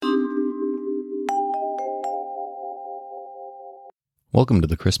Welcome to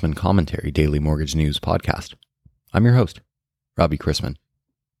the Chrisman Commentary Daily Mortgage News Podcast. I'm your host, Robbie Chrisman.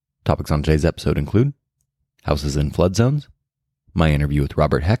 Topics on today's episode include houses in flood zones, my interview with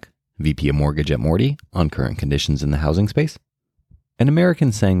Robert Heck, VP of Mortgage at Morty, on current conditions in the housing space, and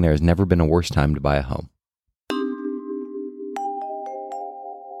Americans saying there has never been a worse time to buy a home.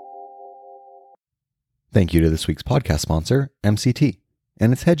 Thank you to this week's podcast sponsor, MCT,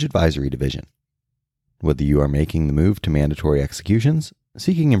 and its hedge advisory division. Whether you are making the move to mandatory executions,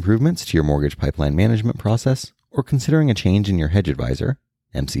 seeking improvements to your mortgage pipeline management process, or considering a change in your hedge advisor,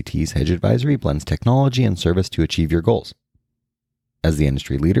 MCT's hedge advisory blends technology and service to achieve your goals. As the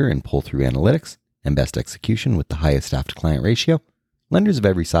industry leader in pull-through analytics and best execution with the highest staff-to-client ratio, lenders of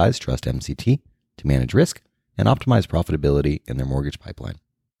every size trust MCT to manage risk and optimize profitability in their mortgage pipeline.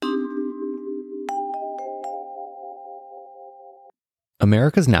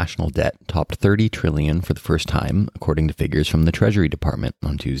 America's national debt topped $30 trillion for the first time, according to figures from the Treasury Department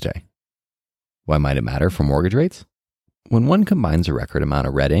on Tuesday. Why might it matter for mortgage rates? When one combines a record amount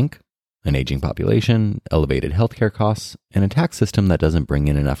of red ink, an aging population, elevated healthcare costs, and a tax system that doesn't bring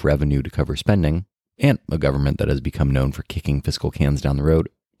in enough revenue to cover spending, and a government that has become known for kicking fiscal cans down the road,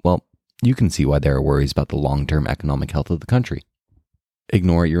 well, you can see why there are worries about the long-term economic health of the country.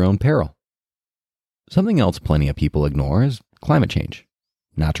 Ignore at your own peril. Something else plenty of people ignore is climate change.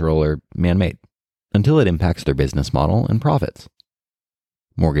 Natural or man-made, until it impacts their business model and profits.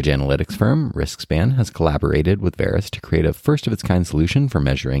 Mortgage analytics firm RiskSpan has collaborated with Verisk to create a first-of-its-kind solution for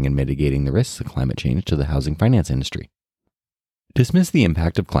measuring and mitigating the risks of climate change to the housing finance industry. Dismiss the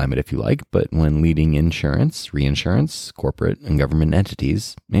impact of climate if you like, but when leading insurance, reinsurance, corporate and government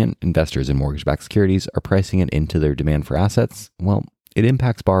entities, and investors in mortgage-backed securities are pricing it into their demand for assets, well, it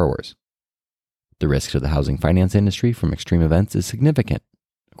impacts borrowers. The risk to the housing finance industry from extreme events is significant.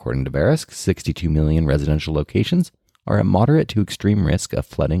 According to Verisk, 62 million residential locations are at moderate to extreme risk of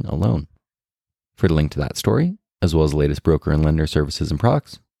flooding alone. For the link to that story, as well as the latest broker and lender services and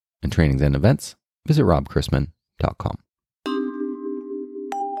products, and trainings and events, visit robchrisman.com.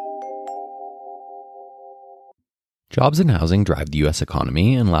 Jobs and housing drive the U.S.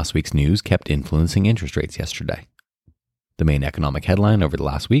 economy, and last week's news kept influencing interest rates yesterday. The main economic headline over the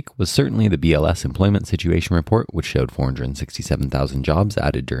last week was certainly the BLS Employment Situation Report, which showed 467,000 jobs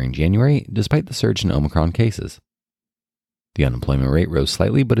added during January, despite the surge in Omicron cases. The unemployment rate rose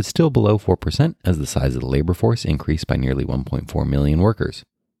slightly, but is still below 4% as the size of the labor force increased by nearly 1.4 million workers.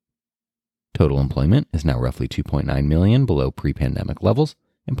 Total employment is now roughly 2.9 million below pre-pandemic levels,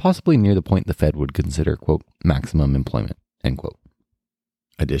 and possibly near the point the Fed would consider, quote, maximum employment, end quote.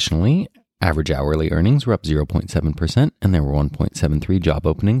 Additionally, average hourly earnings were up 0.7%, and there were 1.73 job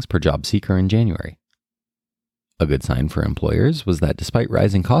openings per job seeker in January. A good sign for employers was that despite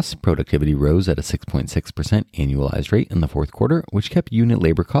rising costs, productivity rose at a 6.6% annualized rate in the fourth quarter, which kept unit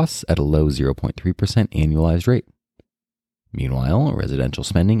labor costs at a low 0.3% annualized rate. Meanwhile, residential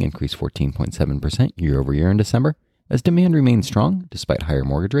spending increased 14.7% year over year in December, as demand remained strong despite higher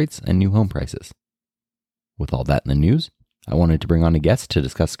mortgage rates and new home prices. With all that in the news, I wanted to bring on a guest to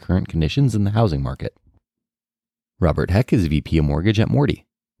discuss current conditions in the housing market. Robert Heck is VP of Mortgage at Morty,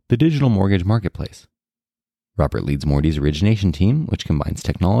 the digital mortgage marketplace. Robert leads Morty's origination team, which combines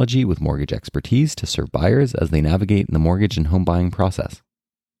technology with mortgage expertise to serve buyers as they navigate the mortgage and home buying process.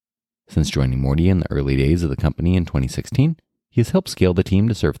 Since joining Morty in the early days of the company in 2016, he has helped scale the team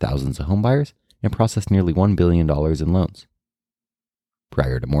to serve thousands of home buyers and process nearly $1 billion in loans.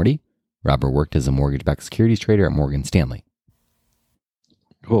 Prior to Morty, Robert worked as a mortgage-backed securities trader at Morgan Stanley.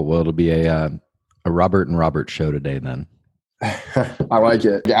 Cool. Well, it'll be a Robert and Robert show today then. I like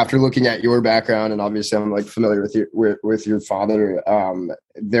it. After looking at your background, and obviously I'm like familiar with your father,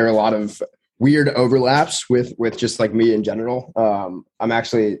 there are a lot of weird overlaps with just like me in general. I'm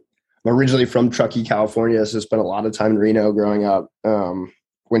originally from Truckee, California, so spent a lot of time in Reno growing up.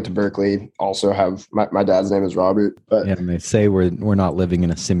 Went to Berkeley. Also have my dad's name is Robert. But yeah, and they say we're not living in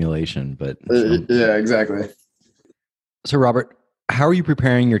a simulation, but yeah, exactly. So Robert, how are you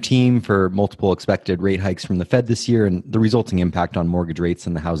preparing your team for multiple expected rate hikes from the Fed this year and the resulting impact on mortgage rates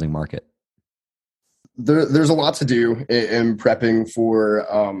in the housing market? There's a lot to do in prepping for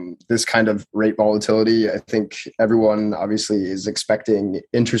this kind of rate volatility. I think everyone obviously is expecting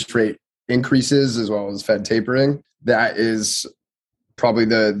interest rate increases as well as Fed tapering. That is probably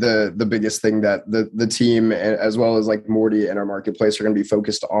the biggest thing that the team, as well as like Morty and our marketplace, are going to be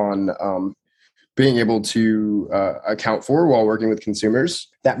focused on being able to account for while working with consumers.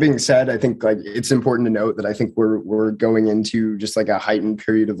 That being said, I think like it's important to note that I think we're going into just like a heightened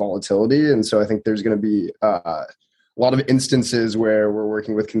period of volatility. And so I think there's going to be a lot of instances where we're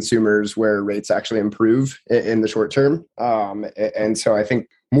working with consumers where rates actually improve in the short term. And so I think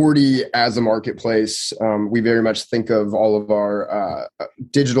Morty as a marketplace, we very much think of all of our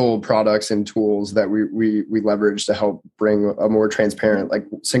digital products and tools that we leverage to help bring a more transparent, like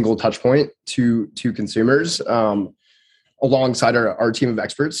single touch point to consumers, alongside our team of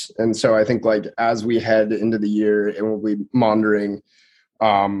experts. And so I think like as we head into the year and we'll be monitoring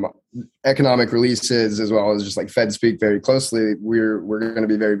economic releases as well as just like Fed speak very closely, we're going to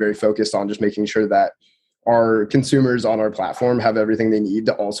be very, very focused on just making sure that our consumers on our platform have everything they need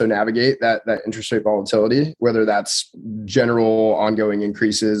to also navigate that interest rate volatility, whether that's general ongoing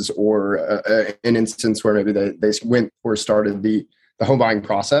increases or an instance where maybe they went or started the home buying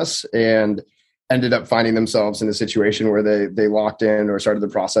process and ended up finding themselves in a situation where they locked in or started the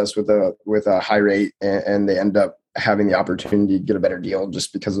process with a high rate and they end up having the opportunity to get a better deal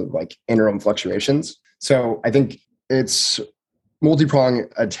just because of like interim fluctuations. So I think it's multi-pronged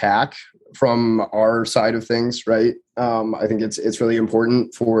attack from our side of things, right? I think it's really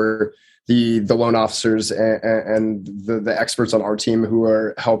important for the loan officers and the experts on our team who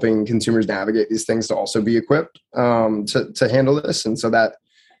are helping consumers navigate these things to also be equipped to handle this. And so that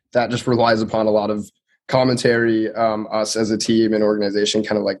just relies upon a lot of commentary, us as a team and organization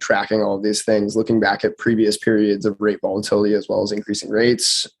kind of like tracking all of these things, looking back at previous periods of rate volatility as well as increasing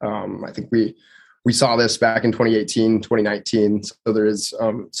rates. I think we saw this back in 2018, 2019. So there is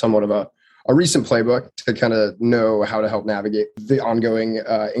somewhat of a recent playbook to kind of know how to help navigate the ongoing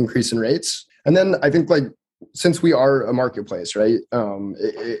increase in rates. And then I think like, since we are a marketplace, right,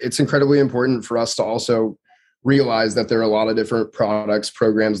 it's incredibly important for us to also realize that there are a lot of different products,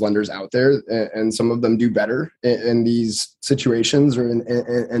 programs, lenders out there, and some of them do better in these situations or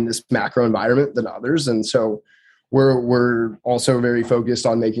in this macro environment than others. And so we're also very focused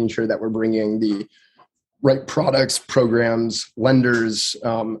on making sure that we're bringing the right products, programs, lenders,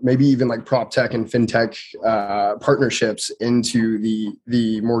 maybe even like prop tech and fintech partnerships into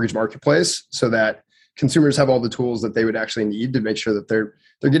the mortgage marketplace so that consumers have all the tools that they would actually need to make sure that they're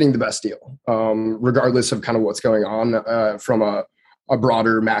getting the best deal, regardless of kind of what's going on from a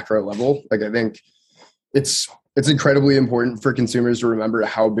broader macro level. Like I think it's incredibly important for consumers to remember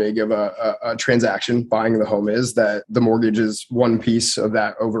how big of a transaction buying the home is, that the mortgage is one piece of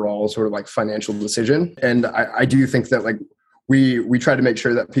that overall sort of like financial decision. And I do think that like we try to make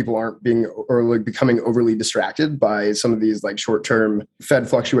sure that people aren't being or like becoming overly distracted by some of these like short-term Fed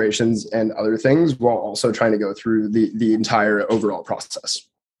fluctuations and other things while also trying to go through the entire overall process.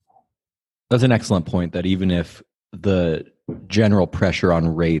 That's an excellent point, that even if the general pressure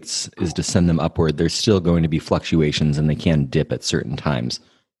on rates is to send them upward, there's still going to be fluctuations and they can dip at certain times,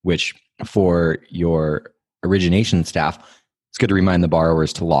 which for your origination staff, it's good to remind the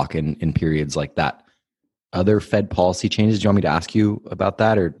borrowers to lock in periods like that. Other Fed policy changes? Do you want me to ask you about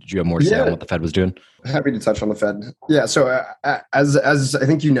that, or did you have more to say on what the Fed was doing? Happy to touch on the Fed. Yeah. So as I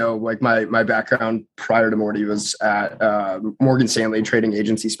think you know, like my background prior to Morty was at Morgan Stanley trading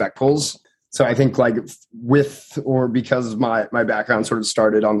agency spec pools. So I think like with or because my background sort of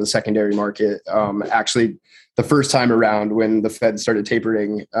started on the secondary market, actually the first time around when the Fed started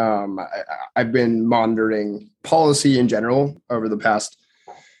tapering, I've been monitoring policy in general over the past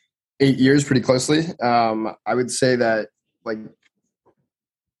 8 years pretty closely. I would say that like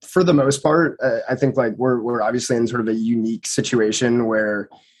for the most part, I think like we're obviously in sort of a unique situation where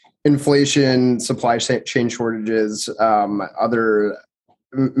inflation, supply chain shortages, other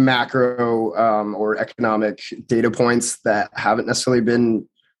macro or economic data points that haven't necessarily been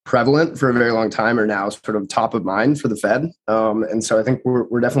prevalent for a very long time are now sort of top of mind for the Fed. And so I think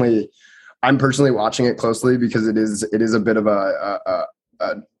we're definitely, I'm personally watching it closely because it is a bit of a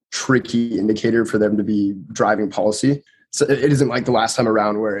tricky indicator for them to be driving policy. So it isn't like the last time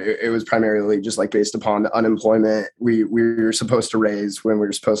around where it was primarily just like based upon unemployment. We were supposed to raise when we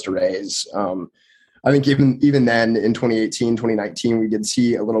were supposed to raise. I think even then in 2018, 2019, we did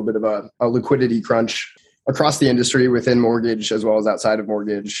see a little bit of a liquidity crunch across the industry within mortgage as well as outside of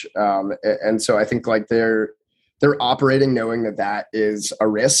mortgage. And so I think like they're operating knowing that is a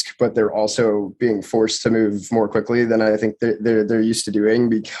risk, but they're also being forced to move more quickly than I think they're used to doing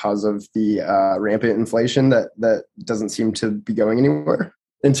because of the rampant inflation that doesn't seem to be going anywhere.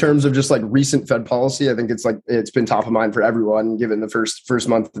 In terms of just like recent Fed policy, I think it's been top of mind for everyone given the first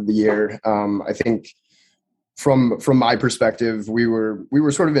month of the year. I think from my perspective, we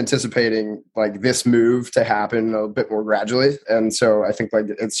were sort of anticipating like this move to happen a bit more gradually. And so I think like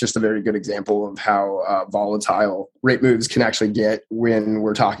it's just a very good example of how volatile rate moves can actually get when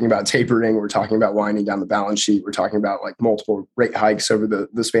we're talking about tapering, we're talking about winding down the balance sheet, we're talking about like multiple rate hikes over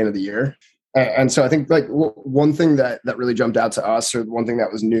the span of the year. And so I think like one thing that really jumped out to us, or one thing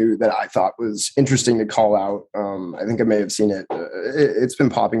that was new that I thought was interesting to call out, I think I may have seen it. It's been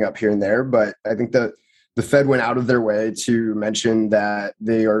popping up here and there, but I think the Fed went out of their way to mention that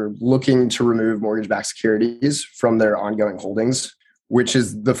they are looking to remove mortgage-backed securities from their ongoing holdings, which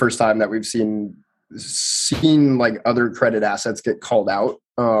is the first time that we've seen like other credit assets get called out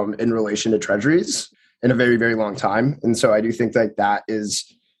in relation to treasuries in a very, very long time. And so I do think like that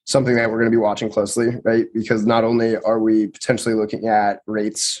is something that we're going to be watching closely, right? Because not only are we potentially looking at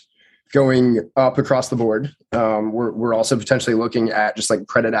rates going up across the board, we're also potentially looking at just like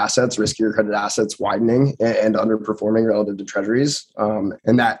credit assets, riskier credit assets widening and underperforming relative to treasuries.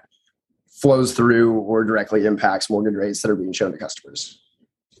 And that flows through or directly impacts mortgage rates that are being shown to customers.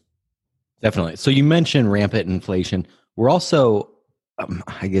 Definitely. So you mentioned rampant inflation. We're also,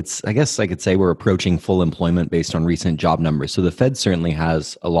 I guess I could say we're approaching full employment based on recent job numbers. So the Fed certainly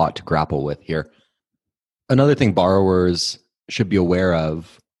has a lot to grapple with here. Another thing borrowers should be aware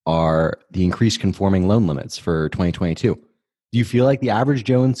of are the increased conforming loan limits for 2022. Do you feel like the average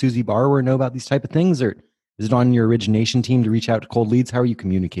Joe and Susie borrower know about these type of things, or is it on your origination team to reach out to cold leads? How are you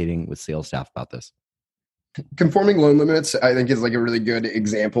communicating with sales staff about this? Conforming loan limits, I think, is like a really good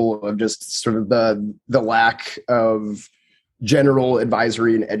example of just sort of the lack of general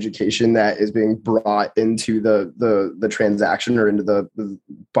advisory and education that is being brought into the transaction or into the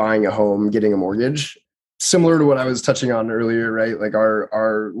buying a home, getting a mortgage. Similar to what I was touching on earlier, right? Like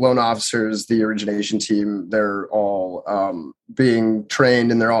our loan officers, the origination team, they're all being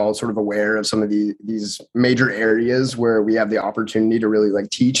trained and they're all sort of aware of some of these major areas where we have the opportunity to really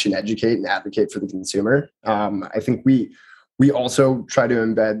like teach and educate and advocate for the consumer. I think we also try to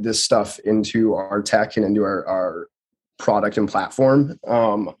embed this stuff into our tech and into our product and platform.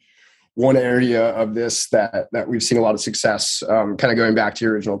 One area of this that we've seen a lot of success, kind of going back to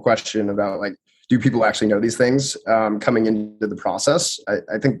your original question about like, do people actually know these things coming into the process?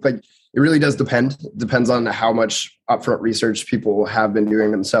 I think like it really does depend. It depends on how much upfront research people have been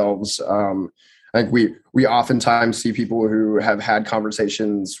doing themselves. I think we oftentimes see people who have had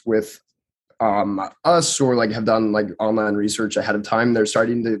conversations with us or like have done like online research ahead of time. They're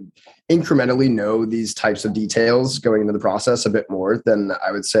starting to incrementally know these types of details going into the process a bit more than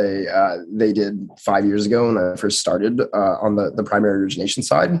I would say they did 5 years ago when I first started on the primary origination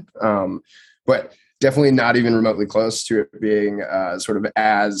side. But definitely not even remotely close to it being sort of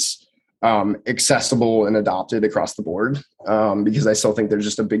as accessible and adopted across the board, because I still think there's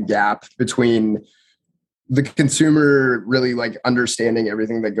just a big gap between the consumer really like understanding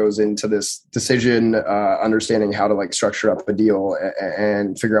everything that goes into this decision, understanding how to like structure up a deal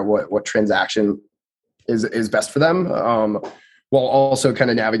and figure out what transaction is best for them, while also kind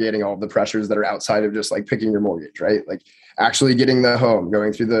of navigating all of the pressures that are outside of just like picking your mortgage, right? Like actually getting the home,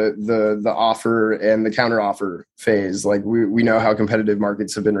 going through the offer and the counter offer phase. Like we know how competitive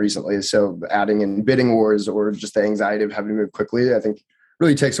markets have been recently. So adding in bidding wars or just the anxiety of having to move quickly, I think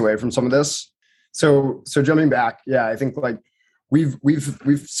really takes away from some of this. So jumping back, yeah, I think like we've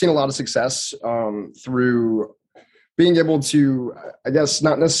seen a lot of success through being able to, I guess,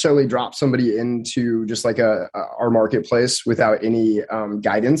 not necessarily drop somebody into just like our marketplace without any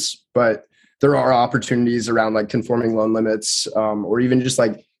guidance, but there are opportunities around like conforming loan limits, or even just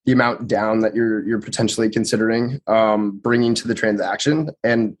like the amount down that you're potentially considering bringing to the transaction,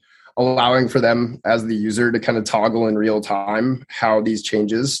 and allowing for them as the user to kind of toggle in real time how these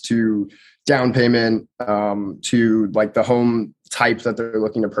changes to down payment, to like the home type that they're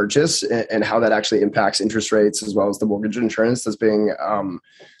looking to purchase, and how that actually impacts interest rates as well as the mortgage insurance that's being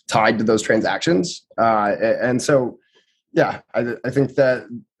tied to those transactions. And so, yeah, I think that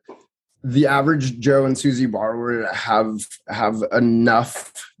the average Joe and Susie borrower have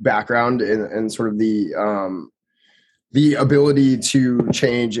enough background in sort of the ability to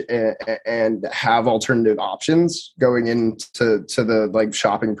change and have alternative options going into the like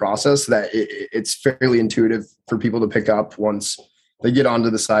shopping process that it's fairly intuitive for people to pick up once they get onto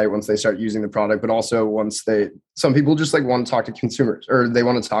the site, once they start using the product, but also once some people just like want to talk to consumers, or they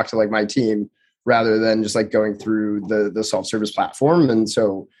want to talk to like my team rather than just like going through the self-service platform. And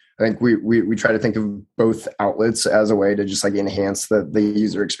so I think we try to think of both outlets as a way to just like enhance the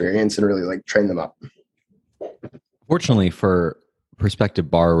user experience and really like train them up. Fortunately for prospective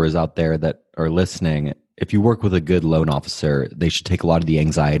borrowers out there that are listening, if you work with a good loan officer, they should take a lot of the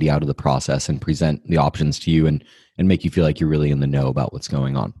anxiety out of the process and present the options to you and make you feel like you're really in the know about what's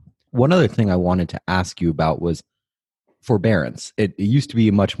going on. One other thing I wanted to ask you about was forbearance. It used to be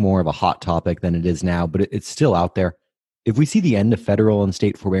much more of a hot topic than it is now, but it's still out there. If we see the end of federal and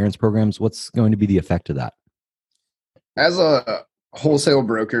state forbearance programs, what's going to be the effect of that? As a wholesale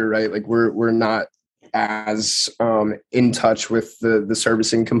broker, right? Like we're not as in touch with the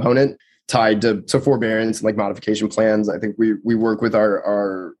servicing component tied to forbearance and like modification plans. I think we work with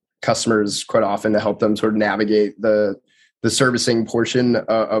our customers quite often to help them sort of navigate the servicing portion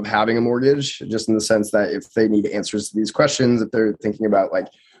of having a mortgage, just in the sense that if they need answers to these questions, if they're thinking about like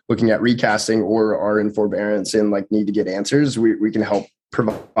looking at recasting or are in forbearance and like need to get answers, we can help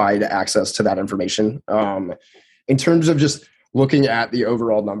provide access to that information. In terms of just looking at the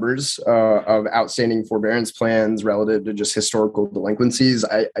overall numbers of outstanding forbearance plans relative to just historical delinquencies,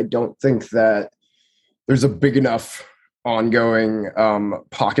 I don't think that there's a big enough ongoing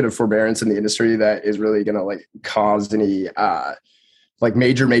pocket of forbearance in the industry that is really going to like cause any like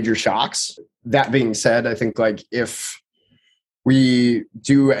major shocks. That being said, I think like if we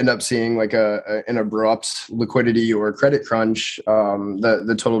do end up seeing like an abrupt liquidity or credit crunch,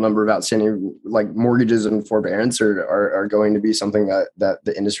 the total number of outstanding like mortgages and forbearance are going to be something that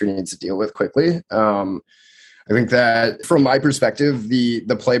the industry needs to deal with quickly. I think that from my perspective, the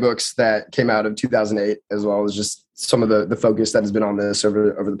playbooks that came out of 2008, as well as just some of the focus that has been on this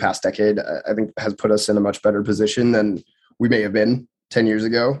over the past decade, I think has put us in a much better position than we may have been 10 years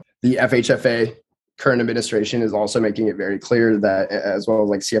ago. The FHFA current administration is also making it very clear that, as well as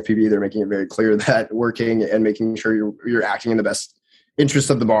like CFPB, they're making it very clear that working and making sure you're acting in the best interest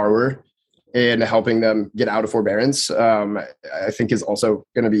of the borrower and helping them get out of forbearance, I think is also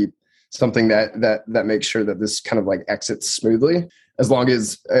going to be something that makes sure that this kind of like exits smoothly, as long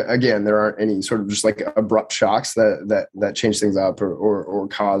as, again, there aren't any sort of just like abrupt shocks that change things up or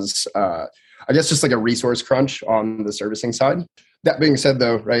cause, I guess, just like a resource crunch on the servicing side. That being said,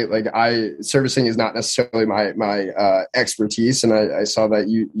 though, right, like servicing is not necessarily my expertise, and I saw that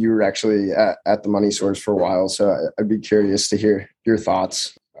you were actually at the Money Source for a while, so I'd be curious to hear your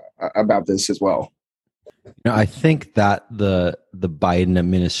thoughts about this as well. I think that the Biden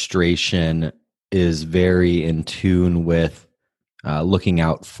administration is very in tune with looking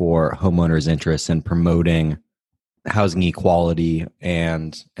out for homeowners' interests and promoting housing equality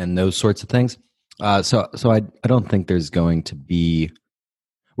and those sorts of things. So I don't think there's going to be.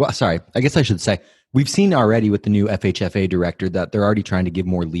 Well, sorry, I guess I should say we've seen already with the new FHFA director that they're already trying to give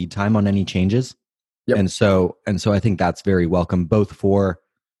more lead time on any changes. Yep. And so I think that's very welcome, both for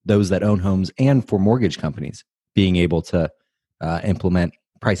those that own homes and for mortgage companies being able to implement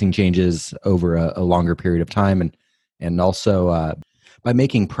pricing changes over a longer period of time, and also by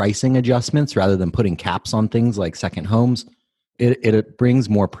making pricing adjustments rather than putting caps on things like second homes. It brings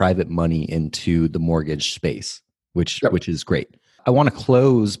more private money into the mortgage space, which is great. I want to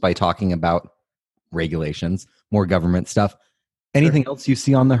close by talking about regulations, more government stuff. Anything else you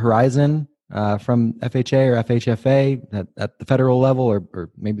see on the horizon from FHA or FHFA at the federal level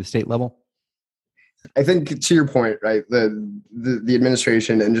or maybe the state level? I think to your point, right, the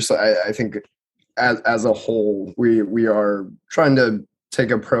administration and just I think as a whole, we are trying to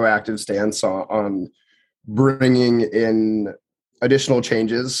take a proactive stance on bringing in additional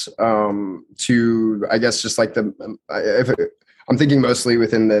changes to, I guess, just like I'm thinking mostly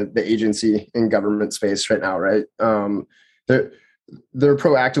within the agency and government space right now, right? They're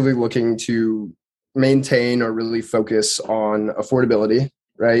proactively looking to maintain or really focus on affordability,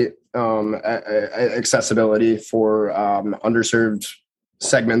 right? Accessibility for underserved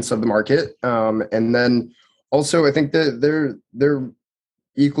segments of the market, and then also I think that they're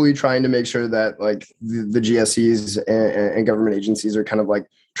equally trying to make sure that like the GSEs and government agencies are kind of like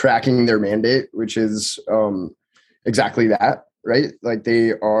tracking their mandate, which is exactly that, right? Like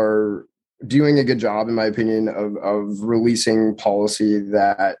they are doing a good job, in my opinion, of releasing policy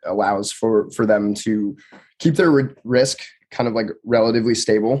that allows for them to keep their risk kind of like relatively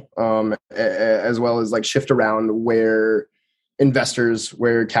stable, as well as like shift around where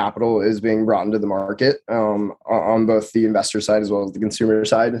capital is being brought into the market, on both the investor side as well as the consumer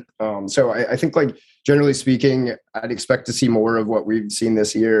side. So I think, like, generally speaking, I'd expect to see more of what we've seen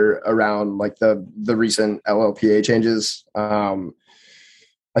this year around like the recent LLPA changes.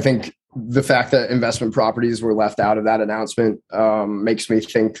 I think the fact that investment properties were left out of that announcement makes me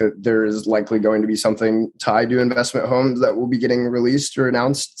think that there is likely going to be something tied to investment homes that will be getting released or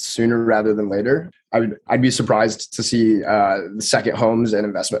announced sooner rather than later. I'd be surprised to see the second homes and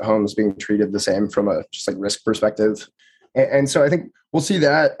investment homes being treated the same from a just like risk perspective. And so I think we'll see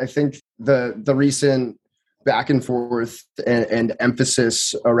that. I think the recent back and forth and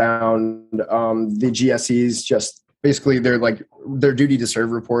emphasis around the GSEs, just basically their duty to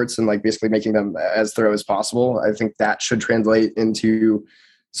serve reports and like basically making them as thorough as possible. I think that should translate into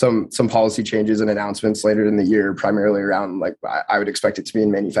some policy changes and announcements later in the year, primarily around, like, I would expect it to be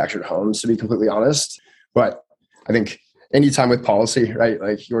in manufactured homes, to be completely honest. But I think anytime with policy, right?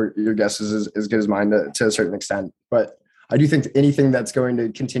 Like your guess is as good as mine to a certain extent. But I do think anything that's going to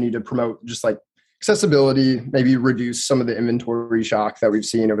continue to promote just like accessibility, maybe reduce some of the inventory shock that we've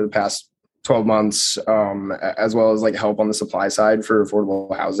seen over the past 12 months, as well as like help on the supply side for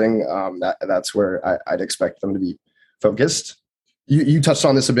affordable housing. That's where I'd expect them to be focused. You touched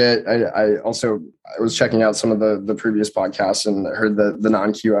on this a bit. I was checking out some of the previous podcasts and heard the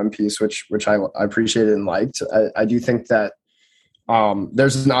non-QM piece, which I appreciated and liked. I do think that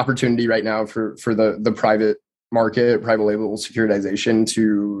there's an opportunity right now for the private market, private label securitization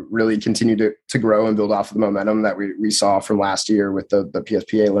to really continue to grow and build off of the momentum that we saw from last year with the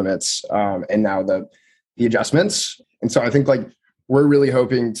PSPA limits and now the adjustments. And so I think like we're really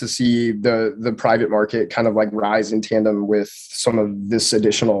hoping to see the private market kind of like rise in tandem with some of this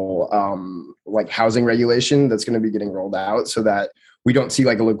additional like housing regulation that's going to be getting rolled out, so that we don't see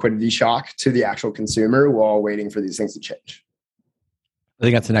like a liquidity shock to the actual consumer while waiting for these things to change. I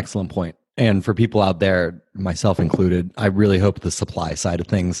think that's an excellent point. And for people out there, myself included, I really hope the supply side of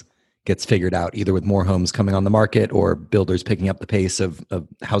things gets figured out, either with more homes coming on the market or builders picking up the pace of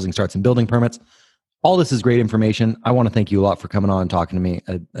housing starts and building permits. All this is great information. I want to thank you a lot for coming on and talking to me.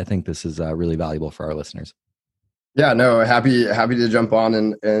 I think this is really valuable for our listeners. Yeah, no, happy to jump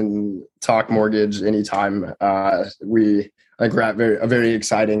on and talk mortgage anytime. I think we're at a very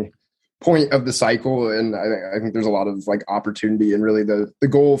exciting point of the cycle, and I think there's a lot of like opportunity, and really the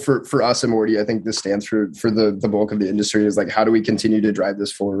goal for us and Morty, I think this stands for the bulk of the industry, is like, how do we continue to drive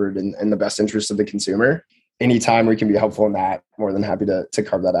this forward in the best interest of the consumer? Anytime we can be helpful in that, more than happy to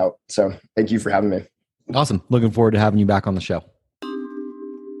carve that out. So thank you for having me. Awesome. Looking forward to having you back on the show.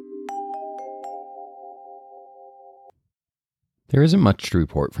 There isn't much to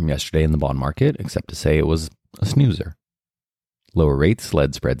report from yesterday in the bond market, except to say it was a snoozer. Lower rates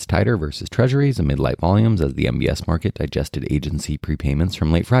led spreads tighter versus treasuries amid light volumes as the MBS market digested agency prepayments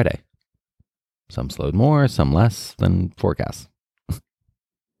from late Friday. Some slowed more, some less than forecasts.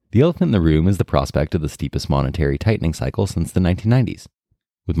 The elephant in the room is the prospect of the steepest monetary tightening cycle since the 1990s,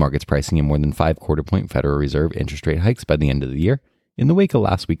 with markets pricing in more than 5 quarter-point Federal Reserve interest rate hikes by the end of the year in the wake of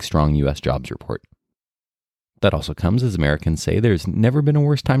last week's strong U.S. jobs report. That also comes as Americans say there's never been a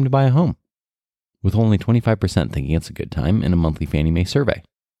worse time to buy a home, with only 25% thinking it's a good time in a monthly Fannie Mae survey,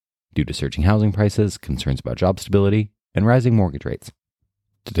 due to surging housing prices, concerns about job stability, and rising mortgage rates.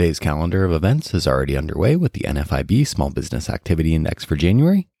 Today's calendar of events is already underway with the NFIB Small Business Activity Index for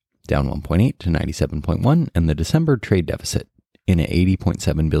January, down 1.8 to 97.1, and the December trade deficit in at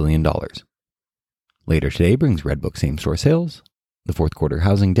 $80.7 billion. Later today brings Redbook same-store sales, the fourth quarter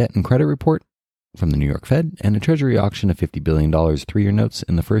housing debt and credit report from the New York Fed, and a Treasury auction of $50 billion 3-year notes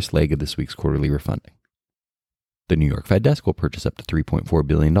in the first leg of this week's quarterly refunding. The New York Fed desk will purchase up to $3.4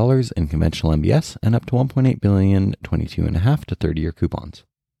 billion in conventional MBS and up to $1.8 billion 22.5 to 30-year coupons.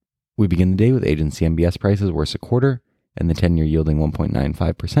 We begin the day with agency MBS prices worse a quarter, and the 10-year yielding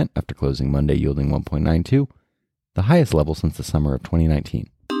 1.95% after closing Monday yielding 1.92, the highest level since the summer of 2019.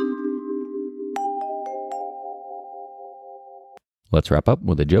 Let's wrap up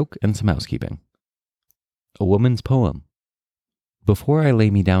with a joke and some housekeeping. A woman's poem. Before I lay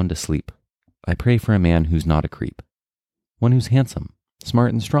me down to sleep, I pray for a man who's not a creep. One who's handsome,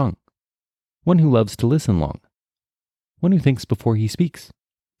 smart and strong. One who loves to listen long. One who thinks before he speaks.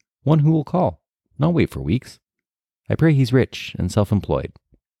 One who will call, not wait for weeks. I pray he's rich and self-employed,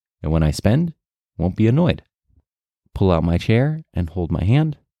 and when I spend, won't be annoyed. Pull out my chair and hold my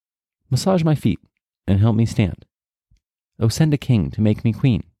hand. Massage my feet and help me stand. Oh, send a king to make me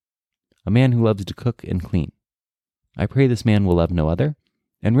queen. A man who loves to cook and clean. I pray this man will love no other,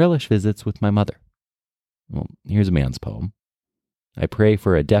 and relish visits with my mother. Well, here's a man's poem. I pray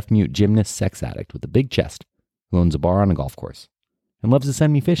for a deaf-mute gymnast sex addict with a big chest who owns a bar on a golf course and loves to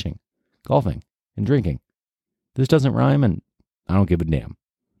send me fishing, golfing, and drinking. This doesn't rhyme, and I don't give a damn.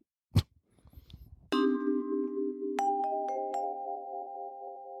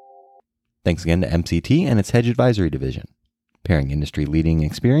 Thanks again to MCT and its hedge advisory division, pairing industry-leading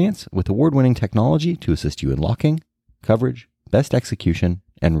experience with award-winning technology to assist you in locking, coverage, best execution,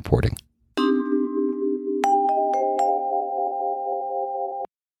 and reporting.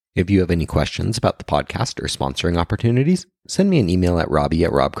 If you have any questions about the podcast or sponsoring opportunities, send me an email at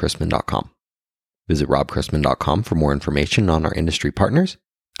robbie@robchrisman.com. Visit robchrisman.com for more information on our industry partners,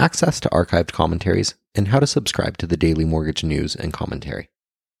 access to archived commentaries, and how to subscribe to the daily mortgage news and commentary.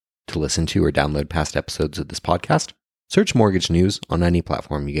 To listen to or download past episodes of this podcast, search Mortgage News on any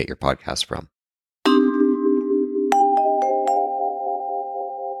platform you get your podcasts from.